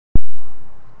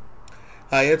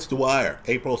Hi, it's Dwyer,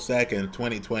 April 2nd,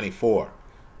 2024.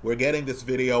 We're getting this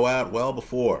video out well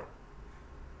before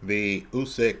the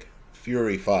Usyk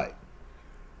Fury fight,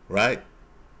 right?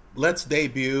 Let's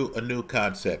debut a new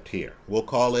concept here. We'll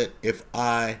call it If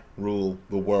I Rule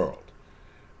the World,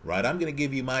 right? I'm going to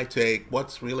give you my take.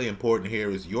 What's really important here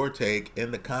is your take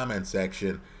in the comment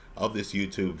section of this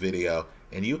YouTube video,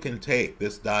 and you can take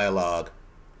this dialogue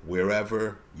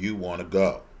wherever you want to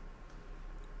go.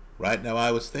 Right now, I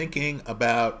was thinking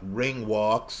about ring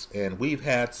walks, and we've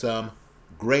had some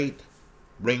great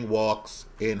ring walks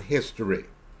in history,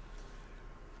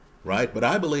 right? But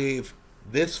I believe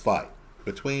this fight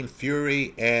between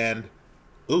Fury and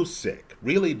Usyk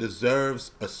really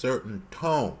deserves a certain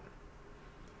tone.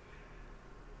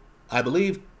 I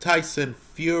believe Tyson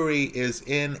Fury is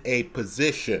in a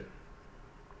position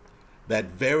that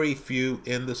very few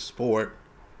in the sport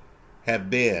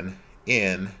have been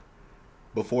in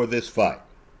before this fight,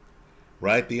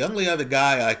 right? The only other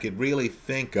guy I could really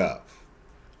think of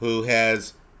who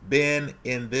has been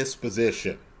in this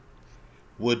position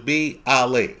would be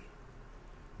Ali,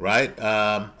 right?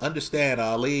 Understand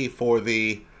Ali for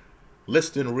the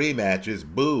Liston rematches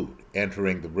booed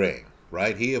entering the ring,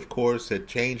 right? He, of course, had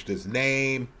changed his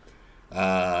name.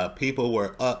 People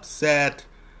were upset.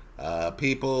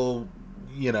 People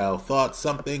thought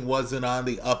something wasn't on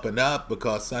the up and up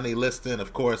because Sonny Liston,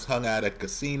 of course, hung out at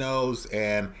casinos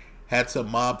and had some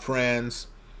mob friends.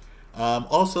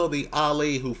 Also, the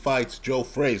Ali who fights Joe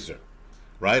Frazier,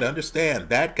 right? Understand,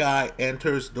 that guy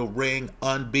enters the ring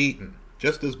unbeaten,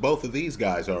 just as both of these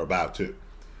guys are about to,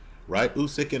 right?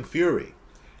 Usyk and Fury.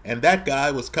 And that guy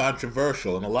was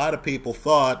controversial, and a lot of people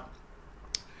thought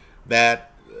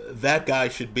that that guy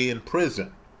should be in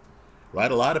prison. Right?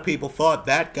 A lot of people thought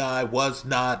that guy was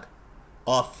not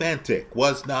authentic,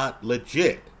 was not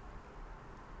legit.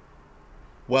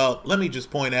 Well, let me just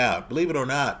point out, believe it or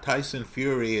not, Tyson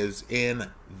Fury is in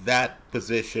that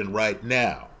position right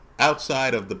now.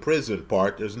 Outside of the prison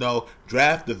part, there's no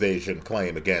draft division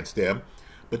claim against him.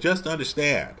 But just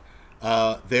understand,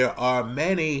 there are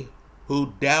many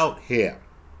who doubt him.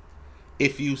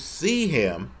 If you see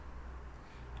him,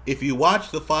 if you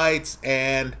watch the fights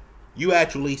and you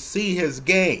actually see his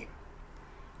game,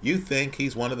 you think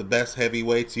he's one of the best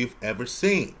heavyweights you've ever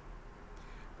seen.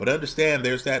 But understand,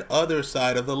 there's that other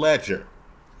side of the ledger,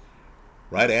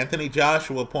 right? Anthony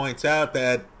Joshua points out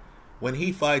that when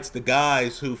he fights the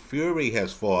guys who Fury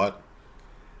has fought,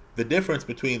 the difference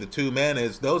between the two men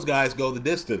is those guys go the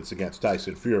distance against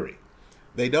Tyson Fury.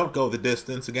 They don't go the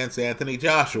distance against Anthony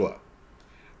Joshua,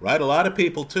 right? A lot of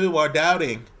people, too, are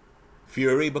doubting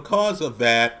Fury because of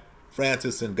that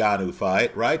Francis Ngannou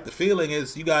fight, right? The feeling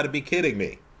is, you got to be kidding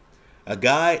me. A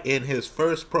guy in his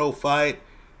first pro fight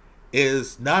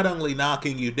is not only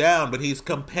knocking you down, but he's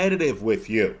competitive with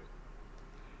you,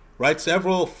 right?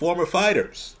 Several former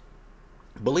fighters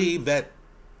believe that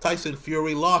Tyson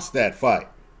Fury lost that fight.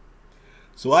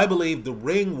 So I believe the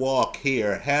ring walk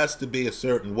here has to be a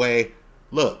certain way.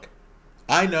 Look,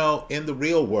 I know in the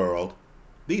real world,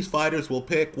 these fighters will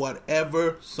pick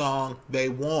whatever song they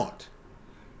want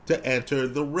to enter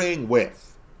the ring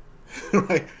with,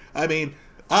 right? I mean,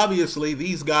 obviously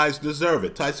these guys deserve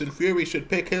it. Tyson Fury should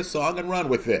pick his song and run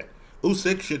with it.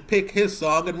 Usyk should pick his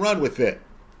song and run with it.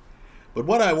 But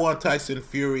what I want Tyson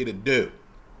Fury to do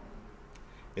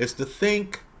is to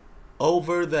think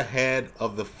over the head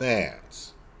of the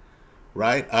fans,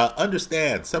 right?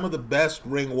 Understand, some of the best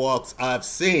ring walks I've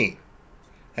seen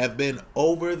have been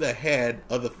over the head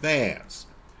of the fans.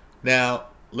 Now,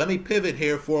 let me pivot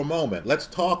here for a moment. Let's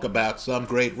talk about some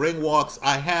great ring walks.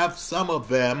 I have some of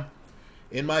them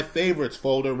in my favorites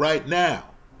folder right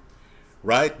now.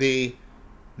 Right? The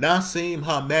Naseem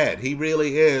Hamed, he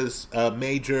really is a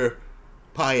major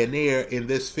pioneer in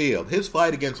this field. His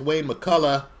fight against Wayne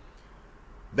McCullough,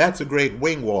 that's a great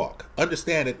ring walk.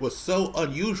 Understand, it was so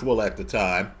unusual at the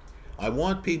time. I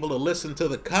want people to listen to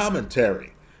the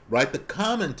commentary. Right? The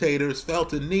commentators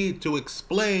felt a need to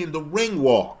explain the ring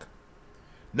walk.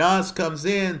 Nas comes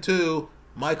in to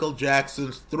Michael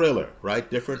Jackson's Thriller, right?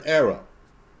 Different era.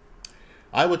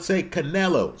 I would say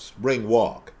Canelo's ring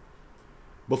walk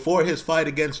before his fight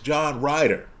against John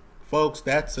Ryder. Folks,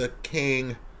 that's a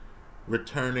king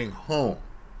returning home,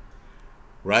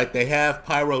 right? They have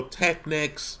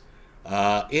pyrotechnics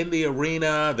in the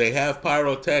arena. They have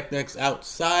pyrotechnics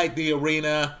outside the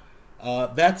arena.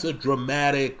 That's a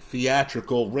dramatic,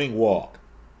 theatrical ring walk.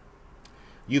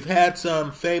 You've had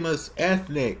some famous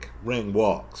ethnic ring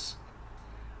walks,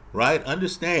 right?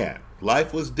 Understand,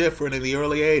 life was different in the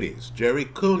early 80s. Jerry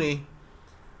Cooney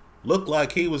looked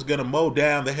like he was going to mow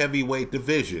down the heavyweight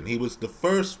division. He was the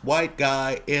first white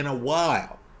guy in a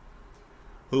while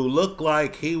who looked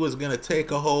like he was going to take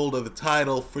a hold of the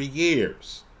title for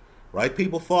years, right?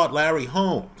 People thought Larry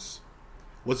Holmes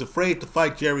was afraid to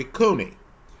fight Jerry Cooney.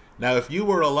 Now, if you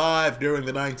were alive during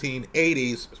the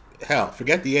 1980s, hell,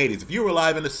 forget the 80s. If you were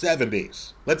alive in the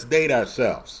 70s, let's date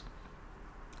ourselves.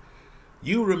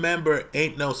 You remember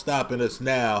Ain't No Stopping Us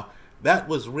Now. That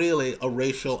was really a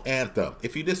racial anthem.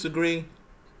 If you disagree,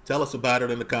 tell us about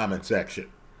it in the comment section.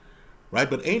 Right?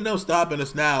 But Ain't No Stopping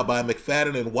Us Now by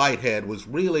McFadden and Whitehead was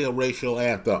really a racial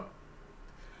anthem.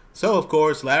 So, of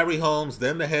course, Larry Holmes,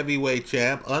 then the heavyweight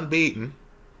champ, unbeaten,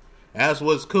 as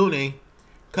was Cooney,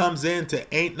 comes into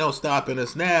Ain't No Stopping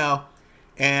Us Now,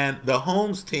 and the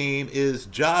Holmes team is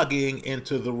jogging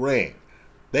into the ring.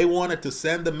 They wanted to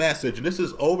send a message, and this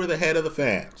is over the head of the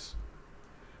fans.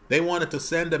 They wanted to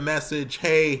send a message,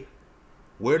 hey,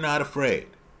 we're not afraid.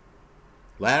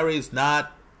 Larry's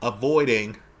not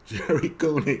avoiding Jerry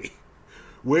Cooney.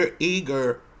 We're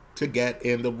eager to get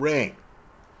in the ring.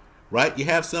 Right? You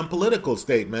have some political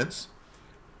statements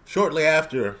shortly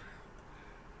after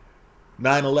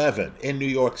 9/11 in New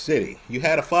York City. You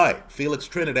had a fight, Felix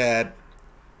Trinidad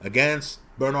against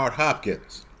Bernard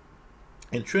Hopkins.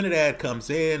 And Trinidad comes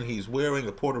in, he's wearing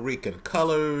the Puerto Rican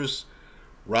colors,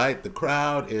 right? The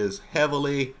crowd is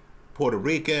heavily Puerto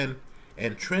Rican.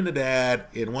 And Trinidad,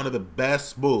 in one of the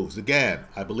best moves, again,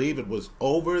 I believe it was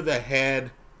over the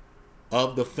head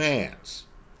of the fans,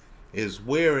 is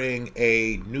wearing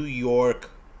a New York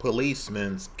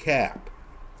policeman's cap,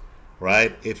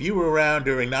 right? If you were around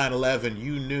during 9/11,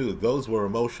 you knew those were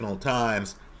emotional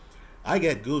times. I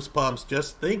get goosebumps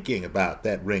just thinking about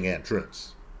that ring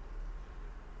entrance,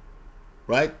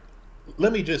 right?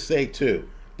 Let me just say, too,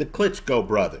 the Klitschko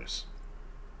brothers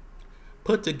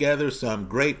put together some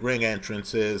great ring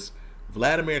entrances.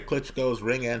 Vladimir Klitschko's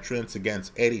ring entrance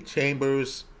against Eddie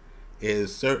Chambers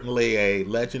is certainly a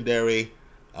legendary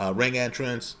ring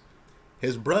entrance.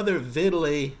 His brother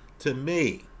Vitaly, to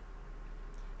me,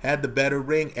 had the better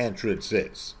ring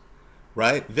entrances,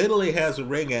 right? Vitaly has a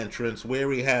ring entrance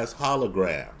where he has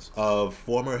holograms of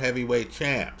former heavyweight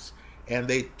champs, and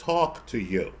they talk to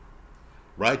you,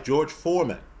 right? George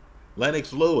Foreman,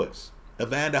 Lennox Lewis,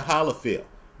 Evander Holyfield,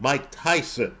 Mike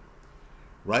Tyson,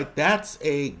 right? That's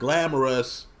a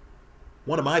glamorous,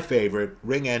 one of my favorite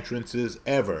ring entrances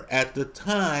ever. At the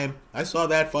time, I saw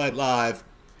that fight live,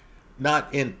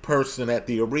 not in person at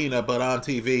the arena, but on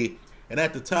TV. And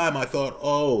at the time, I thought,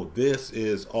 oh, this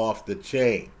is off the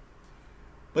chain.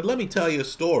 But let me tell you a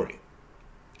story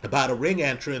about a ring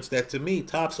entrance that, to me,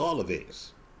 tops all of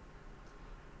these,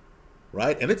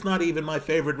 right? And it's not even my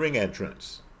favorite ring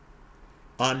entrance.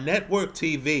 On network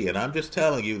TV, and I'm just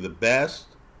telling you, the best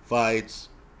fights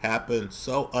happen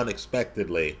so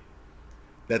unexpectedly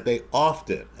that they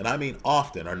often, and I mean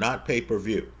often, are not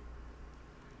pay-per-view.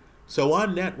 So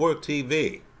on network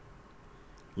TV,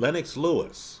 Lennox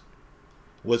Lewis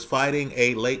was fighting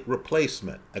a late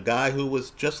replacement, a guy who was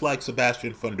just like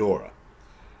Sebastian Fundora,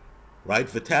 right?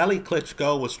 Vitaly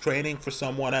Klitschko was training for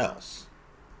someone else.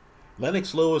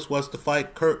 Lennox Lewis was to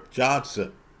fight Kurt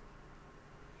Johnson.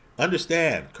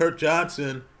 Understand, Kurt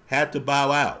Johnson had to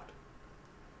bow out.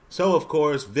 So, of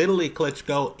course, Vitaly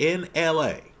Klitschko in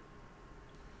LA.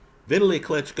 Vitaly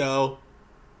Klitschko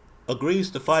agrees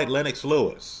to fight Lennox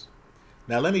Lewis.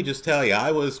 Now, let me just tell you,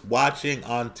 I was watching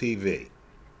on TV,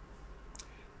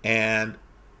 and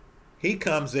he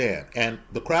comes in, and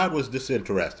the crowd was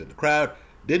disinterested. The crowd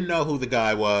didn't know who the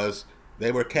guy was.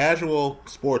 They were casual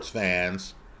sports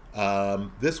fans.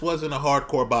 This wasn't a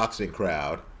hardcore boxing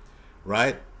crowd,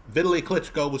 right? Vitaly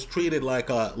Klitschko was treated like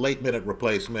a late-minute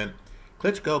replacement.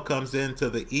 Klitschko comes into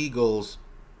the Eagles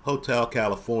Hotel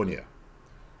California.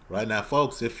 Right now,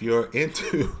 folks, if you're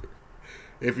into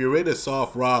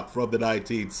soft rock from the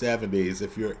 1970s,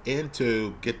 if you're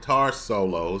into guitar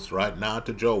solos, right, now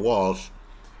to Joe Walsh,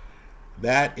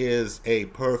 that is a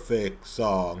perfect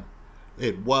song.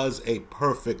 It was a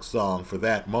perfect song for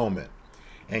that moment.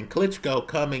 And Klitschko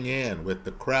coming in with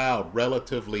the crowd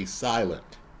relatively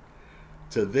silent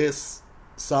to this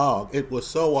song, it was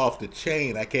so off the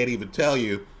chain, I can't even tell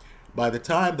you. By the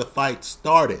time the fight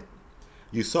started,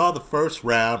 you saw the first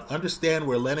round. Understand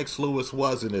where Lennox Lewis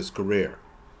was in his career.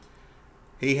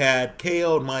 He had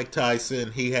KO'd Mike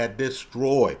Tyson. He had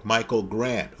destroyed Michael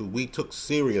Grant, who we took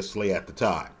seriously at the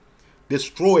time.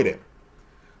 Destroyed him.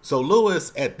 So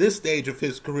Lewis, at this stage of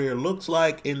his career, looks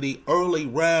like in the early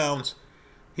rounds,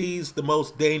 he's the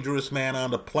most dangerous man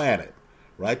on the planet.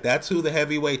 Right? That's who the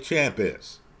heavyweight champ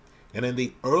is. And in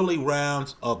the early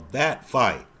rounds of that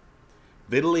fight,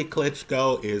 Vitaly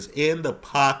Klitschko is in the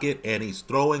pocket and he's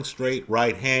throwing straight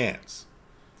right hands.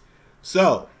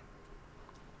 So,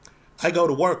 I go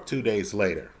to work 2 days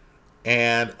later.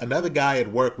 and another guy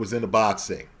at work was into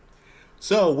boxing.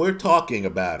 So we're talking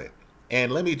about it.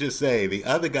 And let me just say, the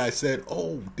other guy said,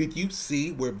 "Oh, did you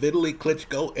see where Vitaly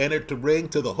Klitschko entered the ring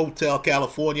to the Hotel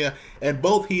California?" And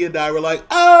both he and I were like,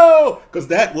 "Oh!" Because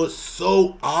that was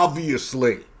so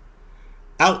obviously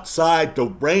outside the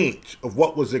range of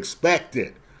what was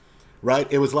expected, right?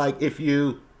 It was like if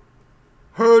you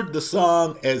heard the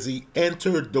song as he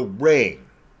entered the ring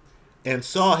and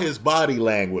saw his body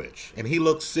language, and he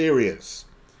looked serious.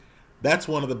 That's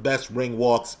one of the best ring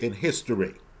walks in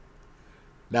history.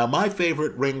 Now, my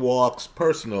favorite ring walks,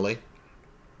 personally,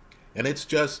 and it's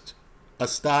just a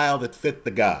style that fit the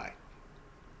guy,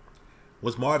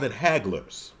 was Marvin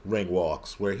Hagler's ring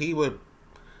walks, where he would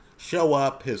show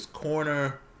up, his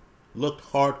corner looked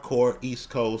hardcore East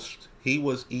Coast. He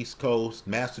was East Coast,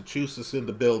 Massachusetts in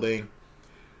the building,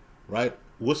 right?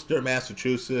 Worcester,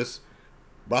 Massachusetts,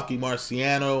 Rocky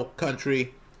Marciano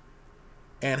country.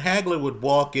 And Hagler would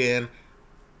walk in.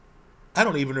 I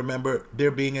don't even remember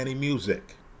there being any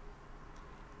music.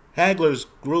 Hagler's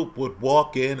group would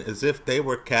walk in as if they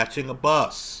were catching a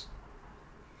bus.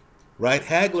 Right?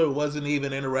 Hagler wasn't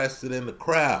even interested in the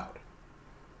crowd.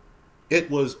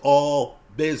 It was all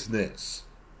business.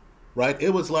 Right?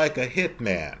 It was like a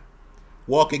hitman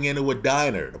walking into a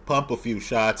diner to pump a few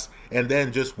shots and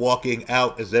then just walking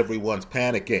out as everyone's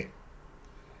panicking.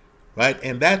 Right?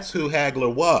 And that's who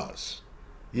Hagler was.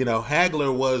 You know,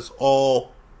 Hagler was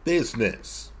all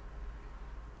business.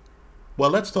 Well,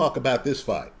 let's talk about this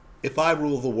fight. If I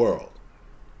rule the world,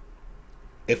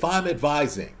 if I'm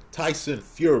advising Tyson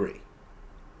Fury,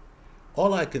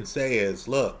 all I can say is,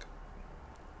 look,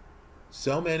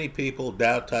 so many people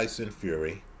doubt Tyson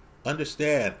Fury.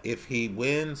 Understand, if he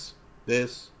wins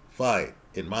this fight,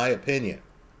 in my opinion,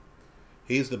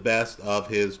 he's the best of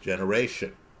his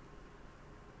generation.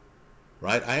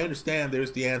 Right? I understand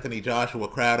there's the Anthony Joshua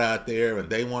crowd out there and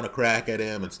they want to crack at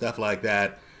him and stuff like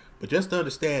that. But just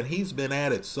understand, he's been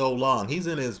at it so long. He's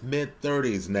in his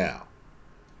mid-30s now.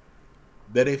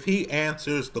 That if he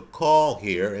answers the call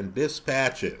here and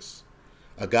dispatches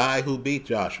a guy who beat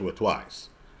Joshua twice,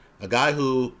 a guy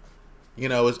who, you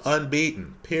know, is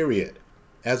unbeaten, period,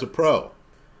 as a pro,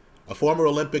 a former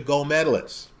Olympic gold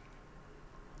medalist.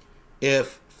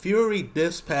 If Fury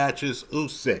dispatches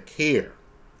Usyk here,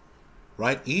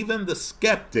 right, even the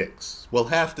skeptics will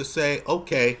have to say,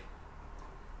 okay,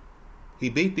 he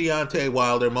beat Deontay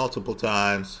Wilder multiple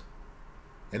times,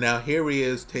 and now here he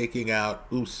is taking out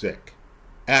Usyk,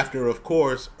 after, of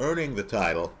course, earning the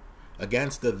title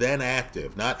against the then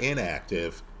active, not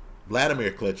inactive,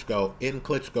 Vladimir Klitschko in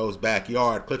Klitschko's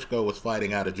backyard. Klitschko was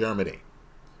fighting out of Germany.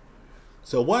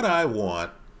 So what I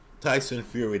want Tyson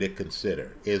Fury to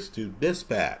consider is to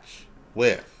dispatch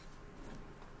with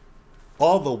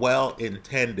all the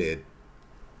well-intended,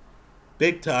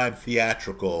 big-time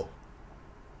theatrical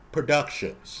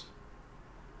productions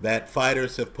that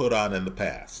fighters have put on in the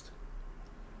past.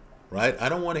 Right? I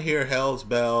don't want to hear Hell's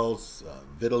Bells,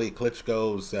 Vitaly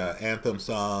Klitschko's anthem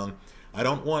song. I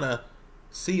don't want to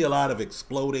see a lot of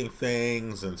exploding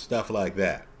things and stuff like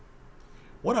that.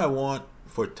 What I want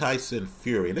for Tyson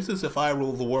Fury, and this is if I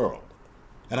rule the world,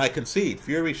 and I concede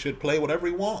Fury should play whatever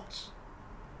he wants,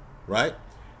 right?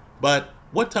 But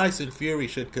what Tyson Fury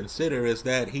should consider is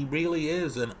that he really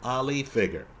is an Ali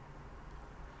figure.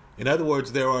 In other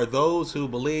words, there are those who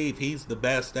believe he's the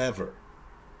best ever,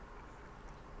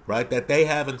 right? That they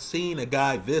haven't seen a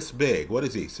guy this big, what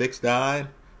is he, 6'9",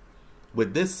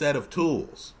 with this set of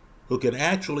tools, who can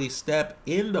actually step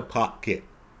in the pocket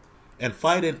and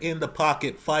fight an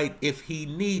in-the-pocket fight if he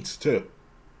needs to.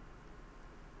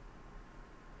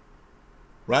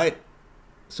 Right?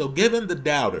 So given the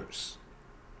doubters,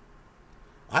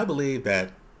 I believe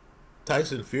that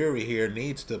Tyson Fury here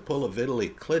needs to pull a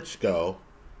Vitaly Klitschko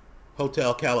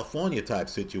Hotel California type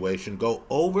situation, go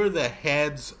over the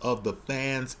heads of the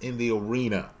fans in the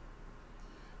arena.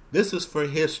 This is for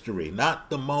history, not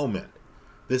the moment.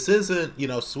 This isn't, you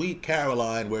know, Sweet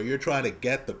Caroline where you're trying to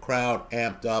get the crowd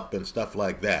amped up and stuff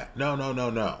like that. No, no, no,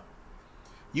 no.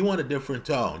 You want a different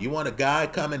tone. You want a guy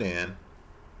coming in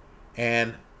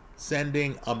and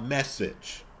sending a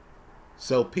message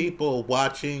so people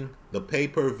watching the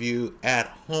pay-per-view at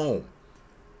home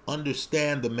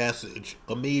understand the message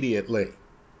immediately.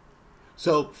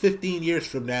 So 15 years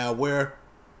from now, we're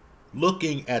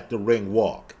looking at the ring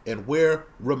walk and we're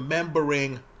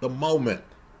remembering the moment.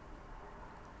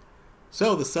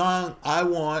 So the song I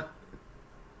want,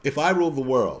 if I rule the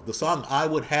world, the song I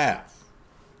would have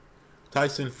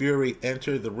Tyson Fury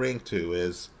enter the ring to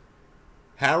is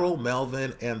Harold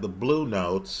Melvin and the Blue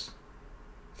Notes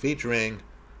featuring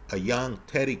a young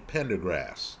Teddy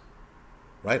Pendergrass.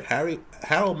 right?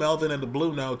 Harold Melvin and the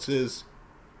Blue Notes is,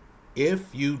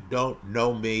 if you don't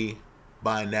know me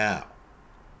by now.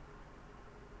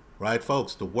 Right,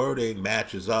 folks? The wording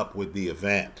matches up with the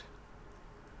event.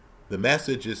 The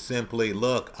message is simply,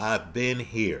 look, I've been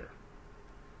here.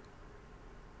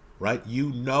 Right?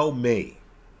 You know me.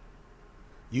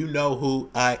 You know who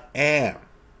I am.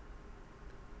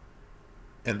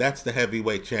 And that's the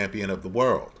heavyweight champion of the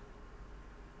world.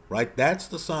 Right? That's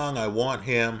the song I want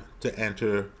him to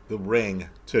enter the ring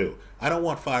to. I don't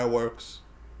want fireworks.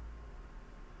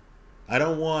 I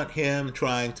don't want him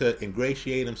trying to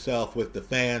ingratiate himself with the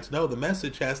fans. No, the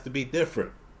message has to be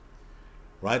different.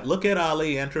 Right? Look at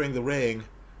Ali entering the ring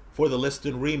for the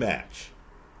Liston rematch.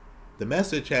 The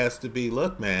message has to be,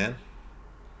 look, man,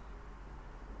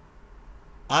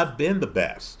 I've been the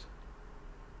best.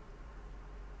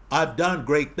 I've done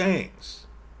great things.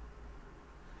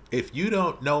 If you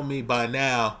don't know me by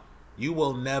now, you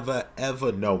will never,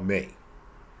 ever know me.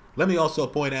 Let me also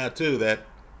point out, too, that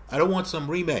I don't want some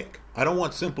remake. I don't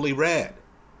want Simply Red.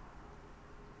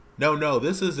 No,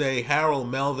 this is a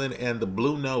Harold Melvin and the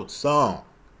Blue Notes song.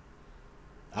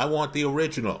 I want the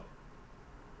original.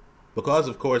 Because,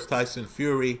 of course, Tyson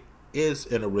Fury is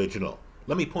an original.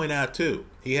 Let me point out, too,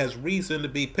 he has reason to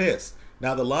be pissed.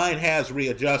 Now, the line has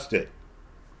readjusted.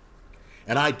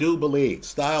 And I do believe,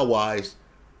 style-wise,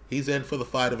 he's in for the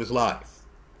fight of his life.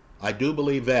 I do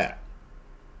believe that.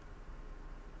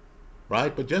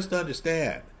 Right? But just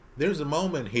understand, there's a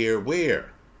moment here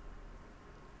where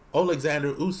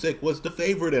Alexander Usyk was the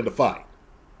favorite in the fight.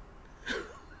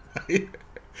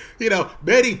 You know,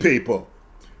 many people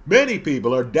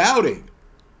are doubting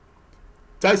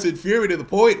Tyson Fury to the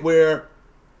point where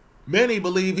many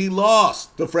believe he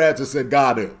lost to Francis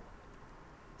Ngannou.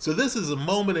 So this is a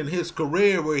moment in his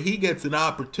career where he gets an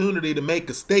opportunity to make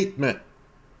a statement.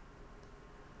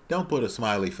 Don't put a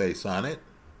smiley face on it.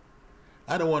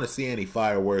 I don't want to see any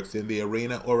fireworks in the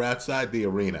arena or outside the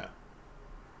arena.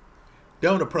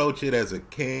 Don't approach it as a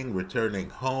king returning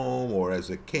home or as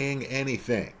a king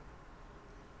anything.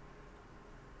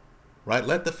 Right?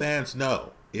 Let the fans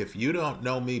know, if you don't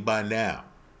know me by now,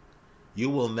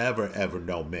 you will never ever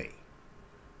know me.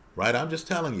 Right? I'm just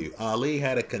telling you, Ali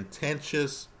had a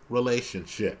contentious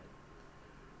relationship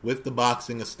with the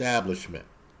boxing establishment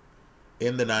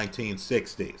in the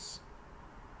 1960s.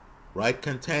 Right?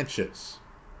 Contentious.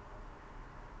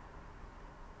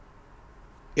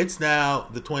 It's now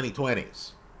the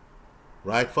 2020s.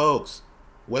 Right, folks?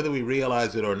 Whether we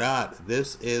realize it or not,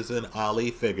 this is an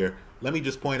Ali figure. Let me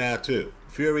just point out, too,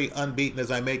 Fury unbeaten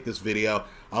as I make this video.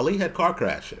 Ali had car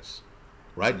crashes.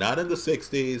 Right? Not in the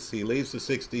 60s. He leaves the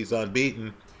 60s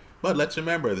unbeaten. But let's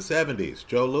remember, the 70s,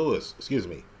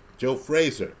 Joe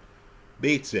Frazier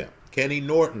beats him. Kenny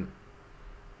Norton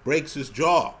breaks his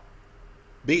jaw,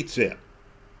 beats him.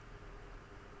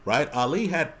 Right? Ali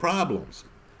had problems.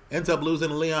 Ends up losing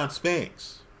to Leon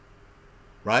Spinks.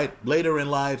 Right? Later in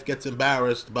life gets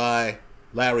embarrassed by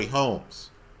Larry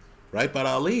Holmes. Right? But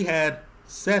Ali had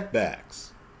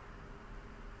setbacks.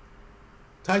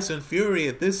 Tyson Fury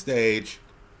at this stage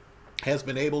has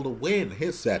been able to win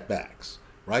his setbacks.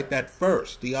 Right? That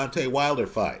first Deontay Wilder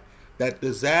fight. That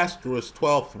disastrous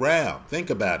 12th round. Think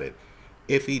about it.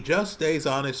 If he just stays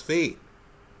on his feet,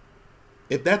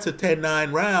 if that's a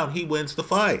 10-9 round, he wins the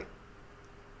fight.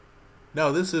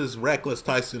 No, this is reckless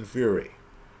Tyson Fury.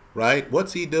 Right?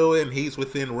 What's he doing? He's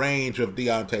within range of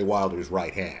Deontay Wilder's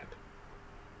right hand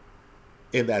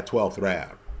in that 12th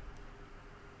round.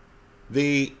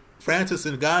 The Francis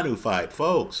Ngannou fight,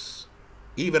 folks,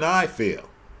 even I feel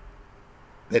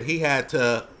that he had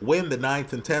to win the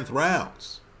 9th and 10th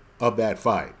rounds of that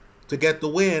fight to get the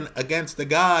win against the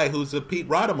guy who's a Pete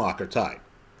Rademacher type.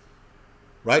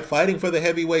 Right? Fighting for the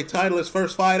heavyweight title, his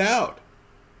first fight out.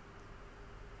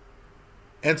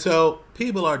 And so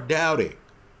people are doubting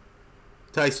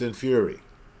Tyson Fury.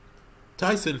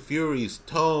 Tyson Fury's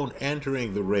tone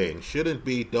entering the ring shouldn't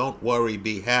be, don't worry,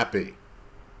 be happy.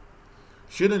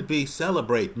 Shouldn't be,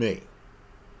 celebrate me.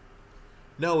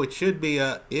 No, it should be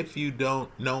a, if you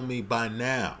don't know me by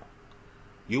now,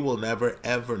 you will never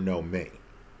ever know me.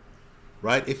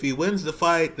 Right? If he wins the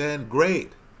fight, then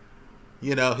great.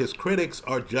 You know, his critics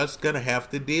are just going to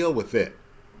have to deal with it.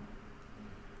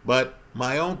 But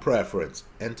my own preference,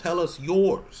 and tell us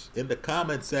yours in the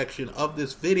comment section of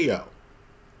this video.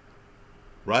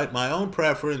 Right? My own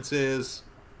preference is,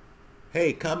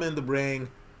 hey, come in the ring,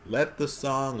 let the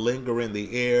song linger in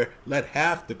the air, let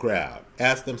half the crowd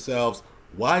ask themselves,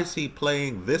 why is he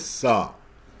playing this song?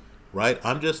 Right?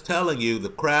 I'm just telling you, the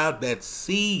crowd that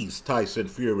sees Tyson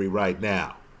Fury right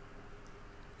now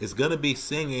is going to be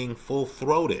singing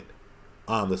full-throated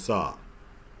on the song.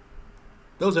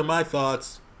 Those are my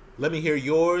thoughts. Let me hear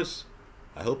yours.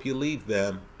 I hope you leave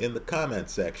them in the comment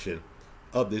section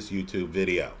of this YouTube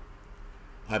video.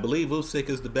 I believe Usyk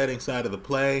is the betting side of the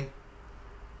play,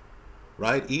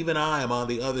 right? Even I am on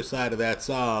the other side of that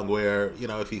song where, you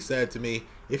know, if he said to me,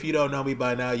 if you don't know me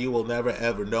by now, you will never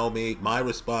ever know me, my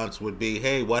response would be,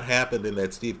 hey, what happened in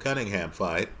that Steve Cunningham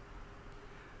fight?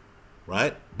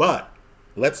 Right? But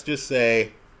let's just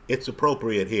say it's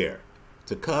appropriate here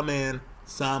to come in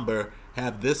somber,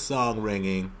 have this song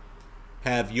ringing,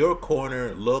 have your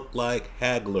corner look like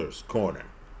Hagler's corner.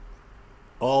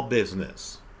 All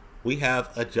business. We have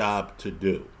a job to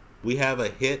do. We have a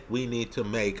hit we need to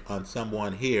make on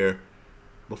someone here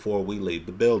before we leave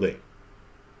the building.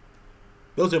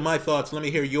 Those are my thoughts. Let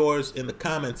me hear yours in the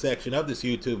comment section of this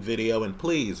YouTube video. And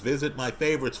please visit my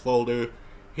favorites folder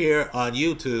here on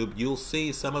YouTube. You'll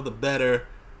see some of the better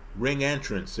ring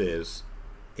entrances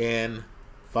in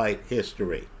fight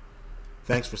history.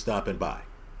 Thanks for stopping by.